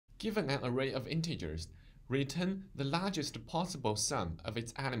Given an array of integers, return the largest possible sum of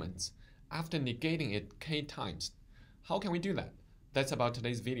its elements after negating it k times. How can we do that? That's about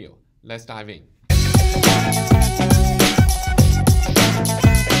today's video. Let's dive in. San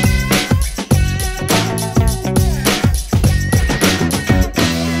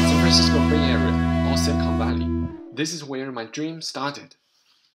Francisco Bay Area, or Silicon Valley. This is where my dream started.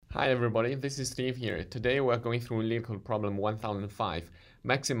 Hi everybody, this is Steve here. Today we're going through LeetCode problem 1005,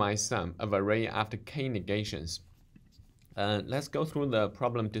 maximize sum of array after k negations. Let's go through the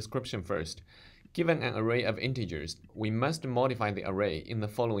problem description first. Given an array of integers, we must modify the array in the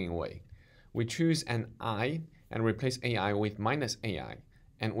following way. We choose an I and replace AI with minus AI,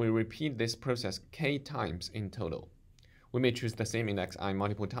 and we repeat this process k times in total. We may choose the same index I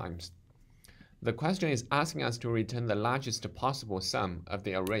multiple times. The question is asking us to return the largest possible sum of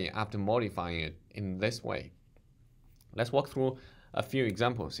the array after modifying it in this way. Let's walk through a few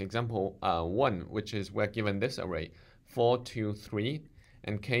examples. Example 1, which is we're given this array 4, 2, 3,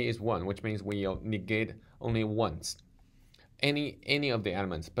 and k is 1, which means we'll negate only once any of the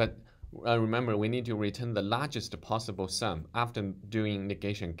elements. But remember, we need to return the largest possible sum after doing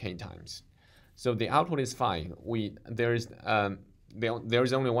negation k times. So the output is 5. There is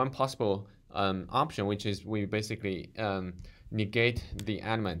only one possible option, which is we basically negate the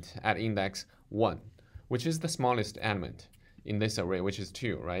element at index 1, which is the smallest element in this array, which is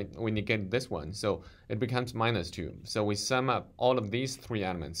 2, right? We negate this one, so it becomes minus 2. So we sum up all of these three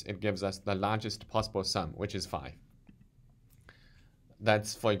elements. It gives us the largest possible sum, which is 5.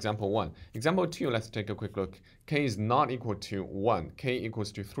 That's for example 1. Example 2, let's take a quick look. K is not equal to 1. K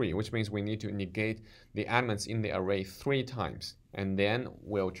equals to 3, which means we need to negate the elements in the array 3 times. And then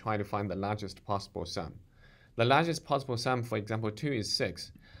we'll try to find the largest possible sum. The largest possible sum for example 2 is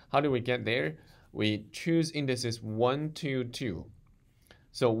 6. How do we get there? We choose indices 1, 2, 2.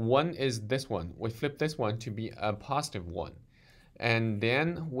 So 1 is this one. We flip this one to be a positive 1. And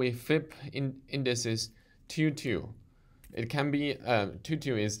then we flip indices 2, 2. It can be 2,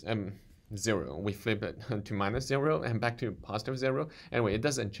 2 is 0. We flip it to minus 0 and back to positive 0. Anyway, it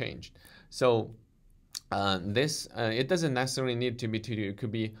doesn't change. So it doesn't necessarily need to be 2, 2. It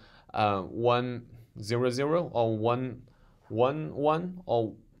could be 1, 0, 0 or 1, 1, 1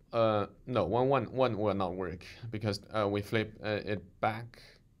 or no, 1, 1, 1 will not work because we flip it back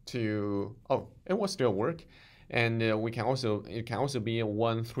to, oh, it will still work. And it can also be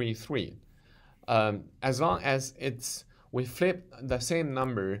 1, 3, 3. As long as we flip the same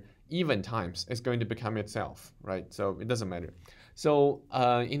number even times, it's going to become itself, right? So it doesn't matter. So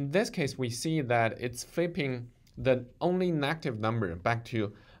in this case, we see that it's flipping the only negative number back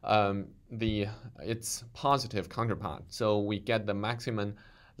to its positive counterpart. So we get the maximum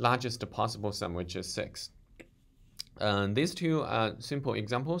largest possible sum, which is 6. These two are simple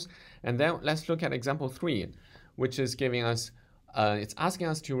examples. And then let's look at example 3, which is giving us, it's asking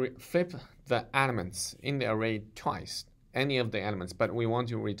us to flip the elements in the array twice, any of the elements, but we want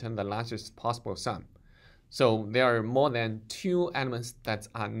to return the largest possible sum. So there are more than 2 elements that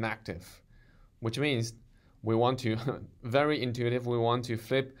are negative, which means we want to, very intuitive, we want to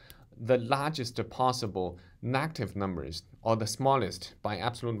flip the largest possible negative numbers, or the smallest by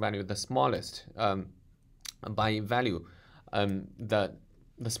absolute value, the smallest by value. The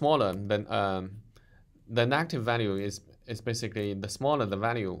smaller the negative value is basically, the smaller the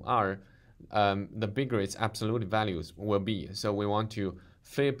value are, the bigger its absolute values will be. So we want to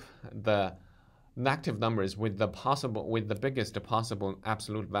flip the negative numbers with the biggest possible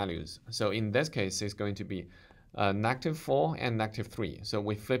absolute values. So in this case, it's going to be negative 4 and negative 3. So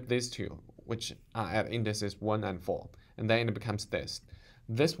we flip these two, which are at indices 1 and 4, and then it becomes this.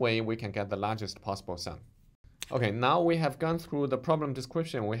 This way, we can get the largest possible sum. Okay, now we have gone through the problem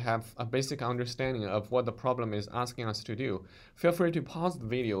description. We have a basic understanding of what the problem is asking us to do. Feel free to pause the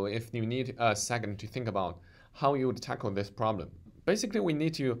video if you need a second to think about how you would tackle this problem. Basically, we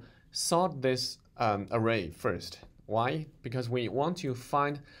need to sort this array first. Why? Because we want to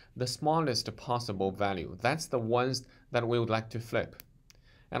find the smallest possible value. That's the ones that we would like to flip.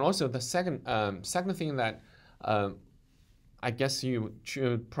 And also the second thing that I guess you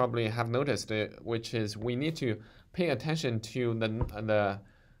should probably have noticed, which is we need to pay attention to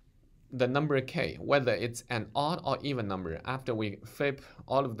the number k, whether it's an odd or even number after we flip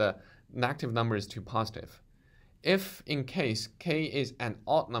all of the negative numbers to positive. If in case k is an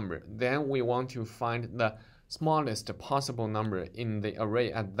odd number, then we want to find the smallest possible number in the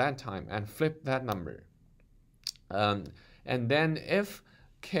array at that time and flip that number. And then if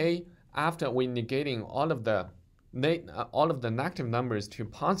k, after we negating all of the negative numbers to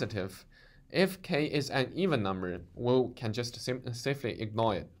positive, if k is an even number, we can just safely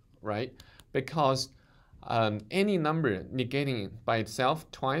ignore it. right? Because any number negating by itself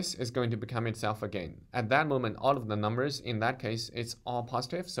twice is going to become itself again. At that moment, all of the numbers, in that case, it's all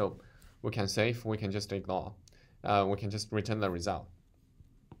positive, so we can save, we can just ignore. We can just return the result.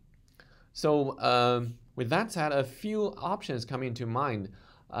 So with that said, a few options come into mind.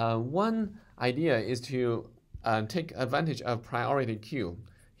 One idea is to take advantage of PriorityQueue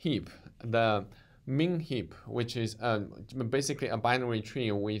heap, the min heap, which is basically a binary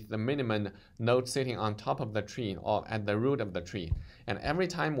tree with the minimum node sitting on top of the tree or at the root of the tree. And every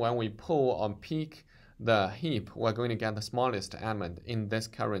time when we pull or pick the heap, we're going to get the smallest element in this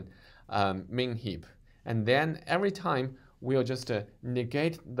current min heap. And then every time we'll just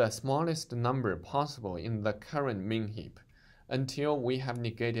negate the smallest number possible in the current min heap until we have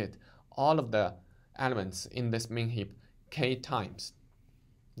negated all of the elements in this min heap k times.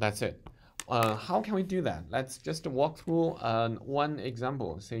 That's it. How can we do that? Let's just walk through one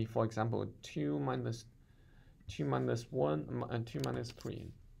example. Say, for example, 2 minus 1 and 2 minus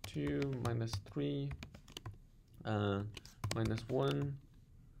 3. 2 minus 3 minus 1,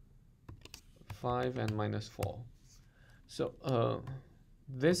 5, and minus 4. So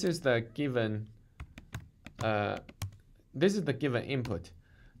this is the given input.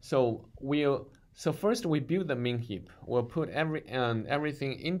 So first we build the min heap. We'll put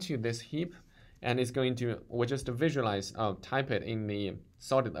everything into this heap, and we'll just visualize, type it in the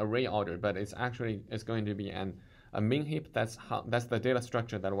sorted array order, but it's going to be a min heap. That's the data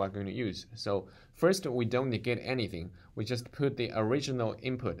structure that we're going to use. So first we don't negate anything. We just put the original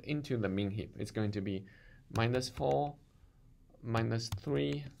input into the min heap. It's going to be minus 4, minus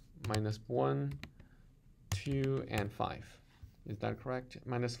 3, minus 1, 2, and 5. Is that correct?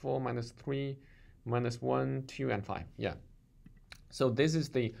 Minus 4, minus 3, minus 1, 2, and 5. Yeah. So this is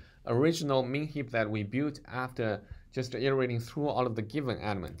the original min heap that we built after just iterating through all of the given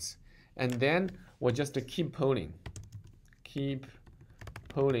elements. And then we'll just keep polling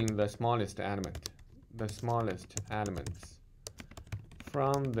the smallest elements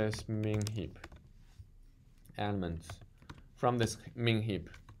from this min heap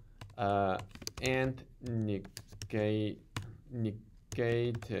and negate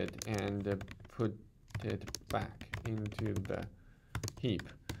it and put it back into the heap.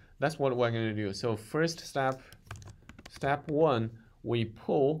 That's what we're going to do. So first step 1, we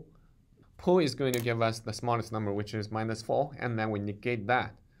pull. Pull is going to give us the smallest number, which is minus 4, and then we negate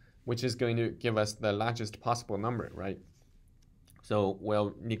that, which is going to give us the largest possible number, right? So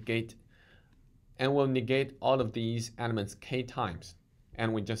we'll negate all of these elements k times,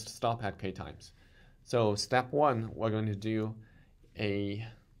 and we just stop at k times. So step 1, we're going to do a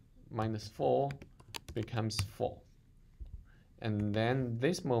minus 4 becomes 4. And then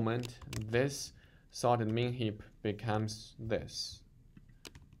this moment, this sorted min heap becomes this.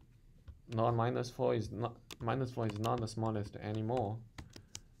 Minus 4 is not the smallest anymore.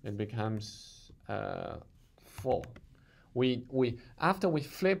 It becomes 4. After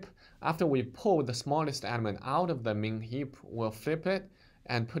we pull the smallest element out of the min heap, we'll flip it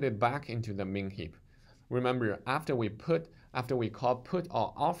and put it back into the min heap. Remember, after we call put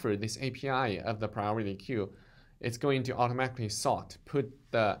or offer this API of the PriorityQueue, it's going to automatically put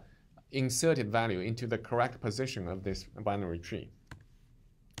the inserted value into the correct position of this binary tree.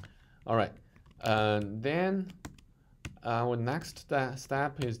 All right, then our next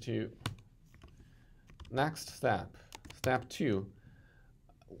step is step 2.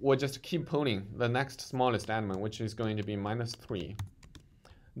 We'll just keep pulling the next smallest element, which is going to be minus 3.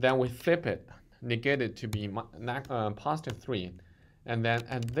 Then we flip it, negate it to be positive 3. And then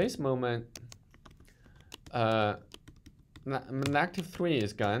at this moment, negative 3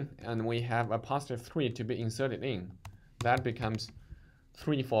 is gone, and we have a positive 3 to be inserted in. That becomes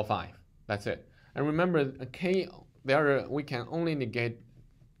 3, 4, 5. That's it. And remember, we can only negate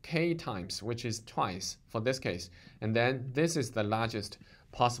k times, which is twice for this case. And then this is the largest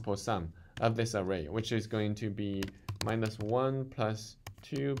possible sum of this array, which is going to be minus 1 plus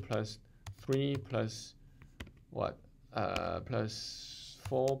 2 plus 3 plus what? Plus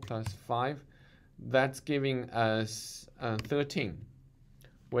 4 plus 5. That's giving us 13,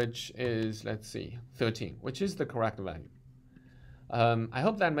 which is, let's see, 13, which is the correct value. I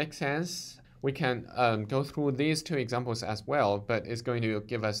hope that makes sense. We can go through these two examples as well, but it's going to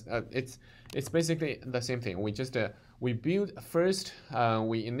give us, it's basically the same thing. We build first,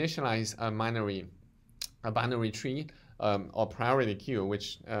 we initialize a binary tree or PriorityQueue,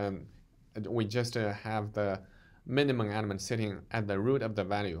 which we just have the minimum element sitting at the root of the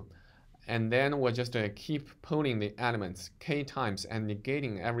value. And then we'll just keep pulling the elements k times and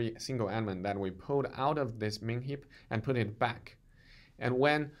negating every single element that we pulled out of this min heap and put it back. And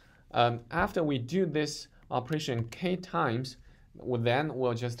when After we do this operation k times, then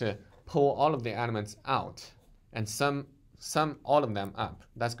we'll just pull all of the elements out and sum all of them up.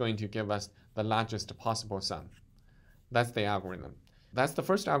 That's going to give us the largest possible sum. That's the algorithm. That's the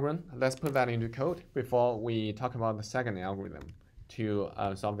first algorithm. Let's put that into code before we talk about the second algorithm to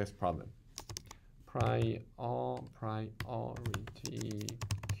solve this problem.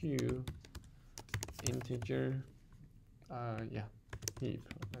 PriorityQueue integer, heap.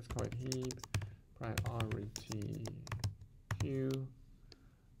 Let's call it heap. PriorityQueue.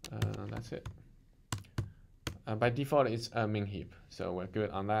 That's it. By default, it's a min heap, so we're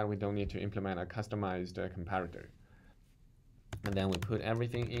good on that. We don't need to implement a customized comparator. And then we put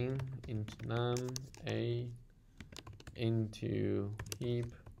everything into num a into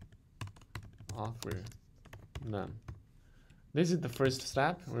heap offer num. This is the first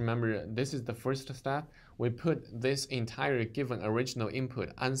step. Remember, this is the first step. We put this entire given original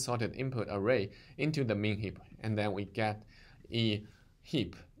input, unsorted input array into the min heap, and then we get a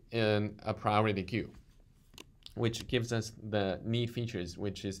heap in a priority queue, which gives us the neat features,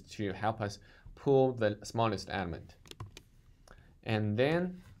 which is to help us pull the smallest element. And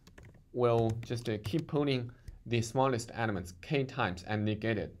then we'll just keep pulling the smallest elements k times and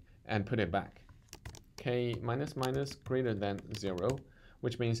negate it and put it back. K minus minus greater than 0,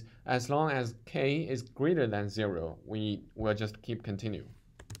 which means as long as k is greater than 0, we will just keep going.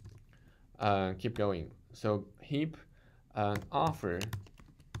 So heap offer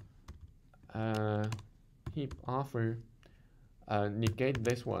negate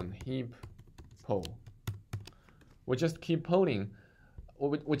this one, heap pull. We just keep polling,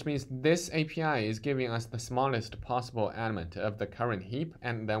 which means this API is giving us the smallest possible element of the current heap,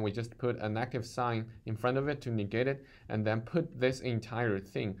 and then we just put a negative sign in front of it to negate it, and then put this entire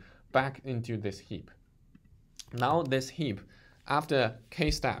thing back into this heap. Now this heap, after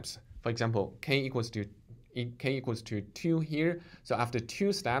k steps, for example, k equals to 2 here, so after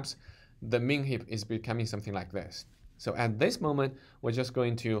 2 steps, the min heap is becoming something like this. So at this moment, we're just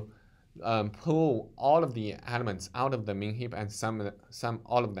going to pull all of the elements out of the min heap and sum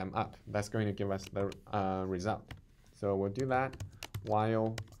all of them up. That's going to give us the result. So we'll do that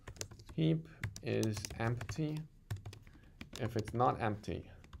while heap is empty. If it's not empty,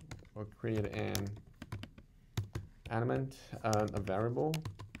 we'll create an element, a variable,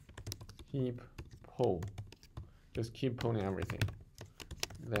 heap pull. Just keep pulling everything.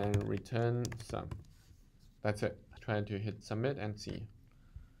 Then return sum. That's it. Try to hit submit and see.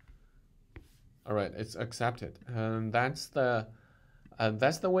 All right, it's accepted. That's the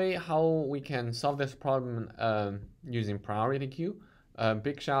way how we can solve this problem using PriorityQueue.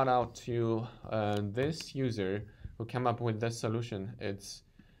 Big shout out to this user who came up with this solution. It's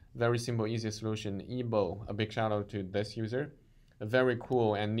very simple, easy solution. Ebo, a big shout out to this user. A very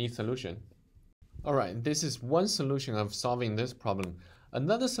cool and neat solution. All right, this is one solution of solving this problem.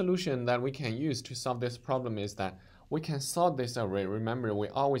 Another solution that we can use to solve this problem is that we can sort this array. Remember, we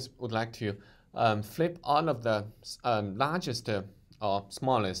always would like to flip all of the largest or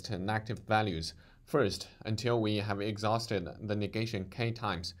smallest negative values first until we have exhausted the negation k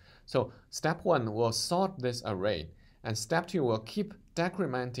times. So step 1 will sort this array, and step 2 will keep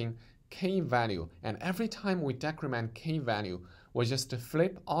decrementing k value. And every time we decrement k value, we'll just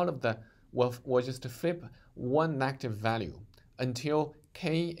flip we'll just flip one negative value until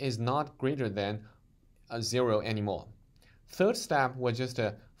k is not greater than 0 anymore. Third step, we'll just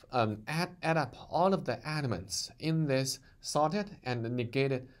add up all of the elements in this sorted and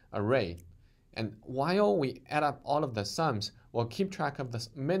negated array. And while we add up all of the sums, we'll keep track of the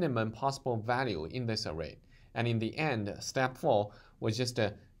minimum possible value in this array. And in the end, step 4, we'll just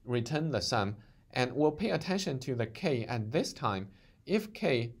return the sum, and we'll pay attention to the k at this time. If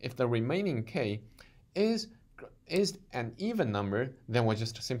the remaining k is an even number, then we'll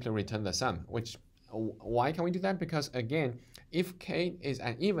just simply return the sum. Why can we do that? Because again, if k is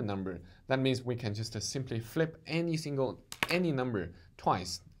an even number, that means we can just simply flip any number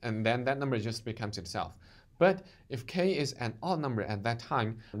twice, and then that number just becomes itself. But if k is an odd number at that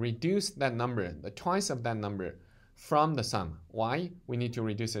time, reduce that number, the twice of that number, from the sum. Why? We need to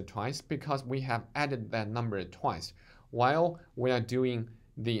reduce it twice because we have added that number twice while we are doing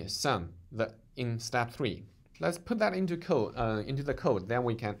the sum in step 3. Let's put that into the code. Then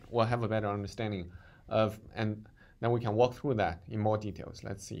we'll have a better understanding of, and then we can walk through that in more details.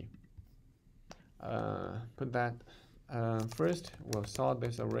 Let's see. Put that first. We'll sort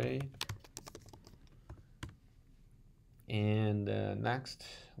this array, and next,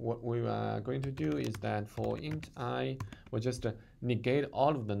 what we are going to do is that for int I, we'll just negate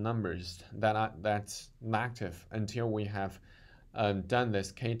all of the numbers that's negative until we have done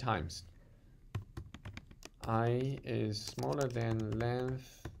this k times. I is smaller than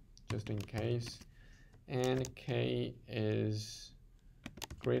length, just in case, and k is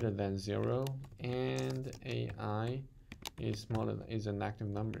greater than 0, and ai is smaller than, is a negative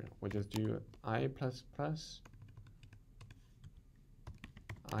number. We'll just do I plus plus,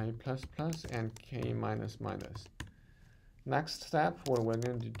 and k minus minus. Next step, what we're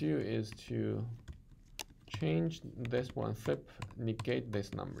going to do is to change this one, negate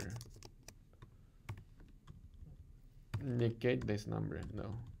this number. Negate this number,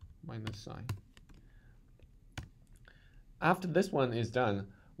 no, minus sign. After this one is done,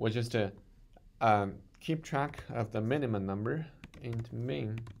 we'll just keep track of the minimum number. Int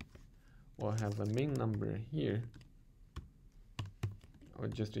min, we'll have a min number here. We'll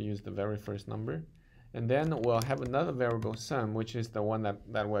just use the very first number. And then we'll have another variable sum, which is the one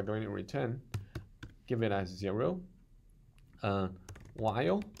that we're going to return. Give it as 0.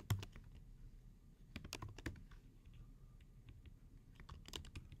 While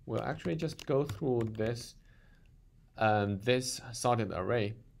we'll actually just go through this this sorted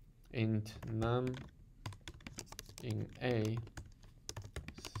array. Int num in a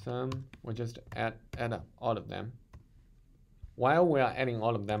sum. We'll just add up all of them. While we are adding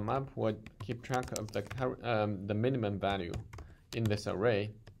all of them up, we'll keep track of the minimum value in this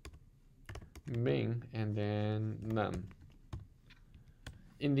array, min, and then num.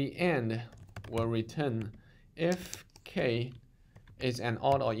 In the end, we'll return if k is an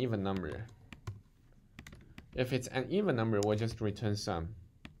odd or even number. If it's an even number, we'll just return sum.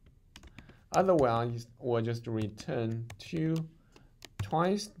 Otherwise, we'll just return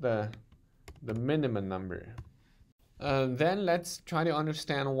twice the minimum number. Then let's try to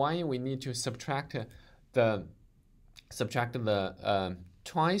understand why we need to subtract the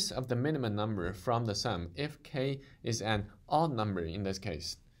twice of the minimum number from the sum if k is an odd number in this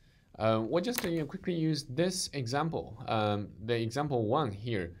case. We'll just quickly use this example, the example 1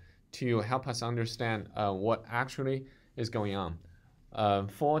 here, to help us understand what actually is going on.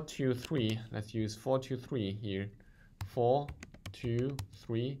 4, 2, 3, let's use 4, 2, 3 here. 4, 2,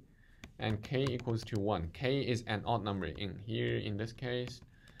 3. And k equals to 1. K is an odd number in here in this case.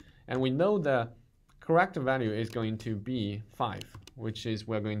 And we know the correct value is going to be 5, which is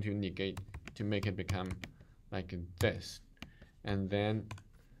we're going to negate to make it become like this. And then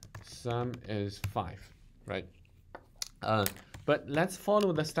sum is 5, right? But let's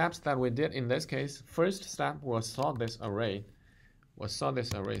follow the steps that we did in this case. First step, we'll sort this array. So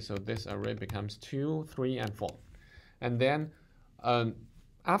this array becomes 2, 3, and 4. And then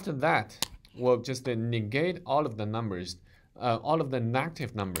after that, we'll just negate all of the numbers, all of the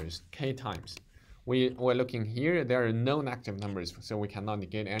negative numbers, k times. We're looking here, there are no negative numbers, so we cannot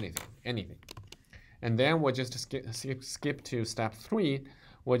negate anything. And then we'll just skip to step 3.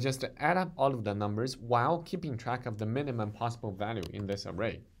 We'll just add up all of the numbers while keeping track of the minimum possible value in this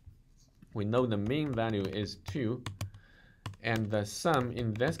array. We know the mean value is 2, and the sum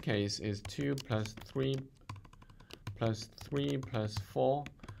in this case is 2 plus 3 plus 3 plus 4,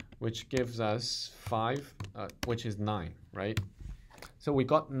 which gives us 5, which is 9, right? So we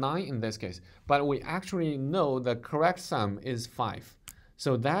got 9 in this case, but we actually know the correct sum is 5.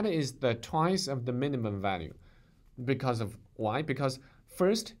 So that is the twice of the minimum value. Because of why? Because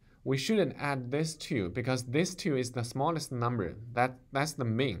first, we shouldn't add this 2, because this 2 is the smallest number. That's the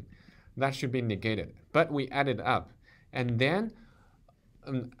mean. That should be negated. But we add it up. And then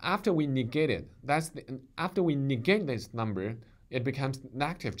after we negate it, after we negate this number, it becomes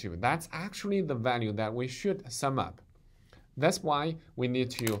negative 2. That's actually the value that we should sum up. That's why we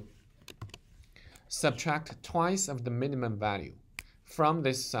need to subtract twice of the minimum value from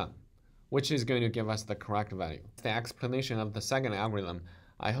this sum, which is going to give us the correct value. The explanation of the second algorithm.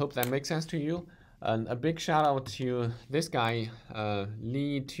 I hope that makes sense to you. A big shout out to this guy,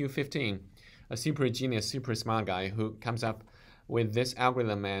 Lee215, a super genius, super smart guy who comes up with this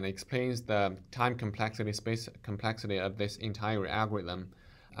algorithm and explains the time complexity, space complexity of this entire algorithm.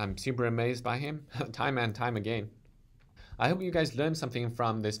 I'm super amazed by him, time and time again. I hope you guys learned something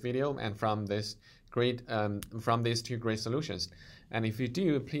from this video and from this from these two great solutions. And if you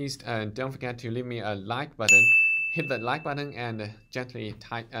do, please don't forget to leave me a like button. Hit the like button and gently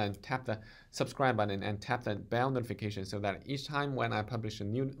tap the subscribe button and tap the bell notification so that each time when I publish a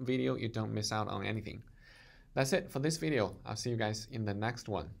new video, you don't miss out on anything. That's it for this video. I'll see you guys in the next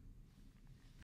one.